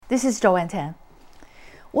This is Joanne Tan.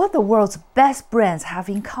 What the world's best brands have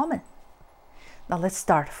in common? Now let's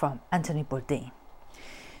start from Anthony Bourdain.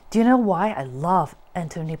 Do you know why I love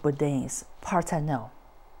Anthony Bourdain's Parts Unknown?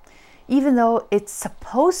 Even though it's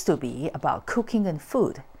supposed to be about cooking and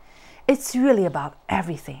food, it's really about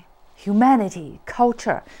everything. Humanity,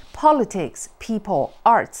 culture, politics, people,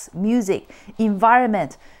 arts, music,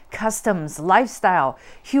 environment, customs, lifestyle,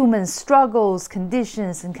 human struggles,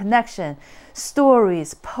 conditions and connection,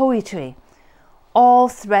 stories, poetry, all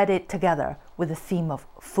threaded together with the theme of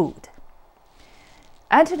food.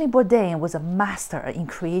 Anthony Bourdain was a master in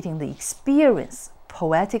creating the experience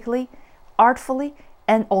poetically, artfully,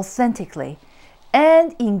 and authentically,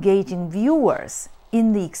 and engaging viewers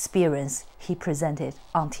in the experience he presented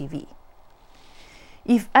on TV.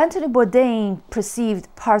 If Anthony Bourdain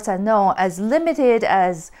perceived Parts Unknown as limited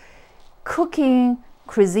as cooking,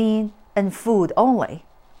 cuisine, and food only,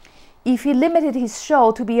 if he limited his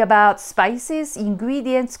show to be about spices,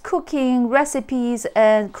 ingredients, cooking, recipes,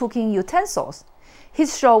 and cooking utensils,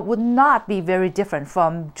 his show would not be very different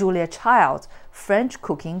from Julia Child's French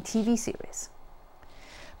cooking TV series.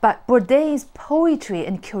 But Bourdain's poetry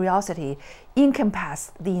and curiosity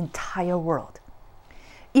encompassed the entire world.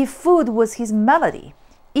 If food was his melody,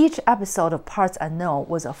 each episode of Parts Unknown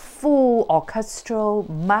was a full orchestral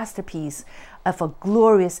masterpiece of a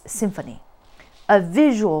glorious symphony, a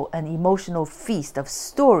visual and emotional feast of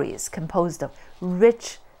stories composed of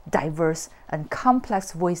rich, diverse, and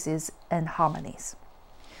complex voices and harmonies.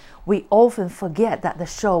 We often forget that the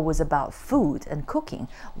show was about food and cooking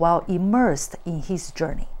while immersed in his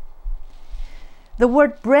journey. The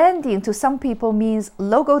word branding to some people means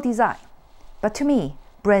logo design, but to me,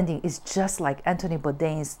 branding is just like Anthony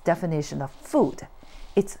Bourdain's definition of food.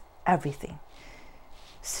 It's everything.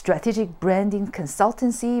 Strategic branding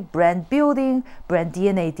consultancy, brand building, brand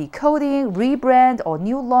DNA decoding, rebrand or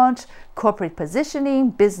new launch, corporate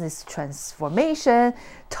positioning, business transformation,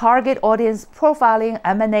 target audience profiling,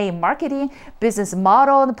 M&A marketing, business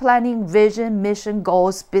model planning, vision, mission,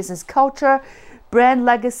 goals, business culture, brand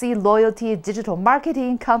legacy, loyalty, digital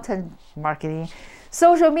marketing, content marketing,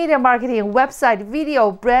 social media marketing, website,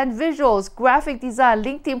 video, brand visuals, graphic design,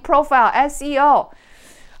 LinkedIn profile, SEO.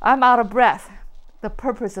 I'm out of breath. The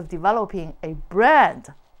purpose of developing a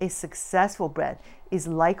brand, a successful brand, is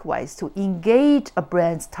likewise to engage a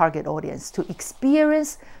brand's target audience, to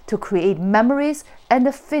experience, to create memories and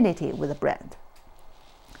affinity with a brand.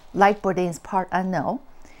 Like Bourdain's Parts Unknown,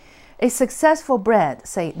 a successful brand,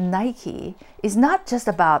 say Nike, is not just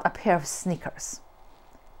about a pair of sneakers.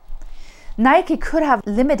 Nike could have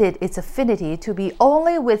limited its affinity to be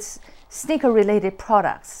only with sneaker-related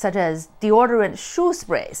products such as deodorant, shoe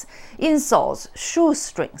sprays, insoles,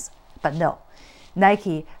 shoestrings. But no,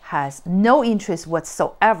 Nike has no interest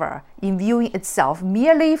whatsoever in viewing itself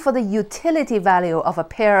merely for the utility value of a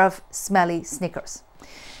pair of smelly sneakers.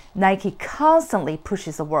 Nike constantly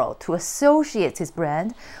pushes the world to associate his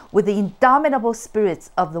brand with the indomitable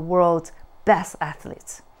spirits of the world's best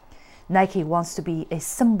athletes. Nike wants to be a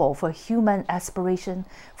symbol for human aspiration,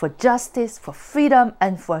 for justice, for freedom,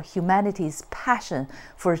 and for humanity's passion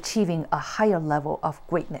for achieving a higher level of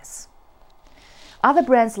greatness. Other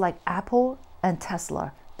brands like Apple and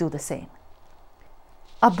Tesla do the same.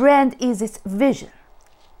 A brand is its vision,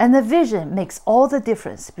 and the vision makes all the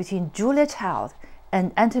difference between Julia Child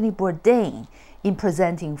and Anthony Bourdain in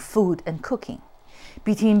presenting food and cooking,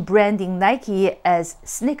 between branding Nike as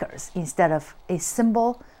sneakers instead of a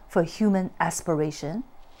symbol for human aspiration,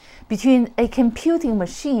 between a computing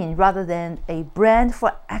machine rather than a brand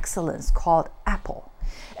for excellence called Apple,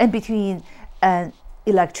 and between an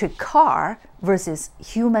electric car versus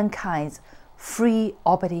humankind's free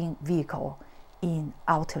orbiting vehicle in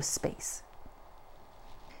outer space.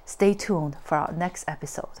 Stay tuned for our next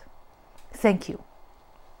episode. Thank you.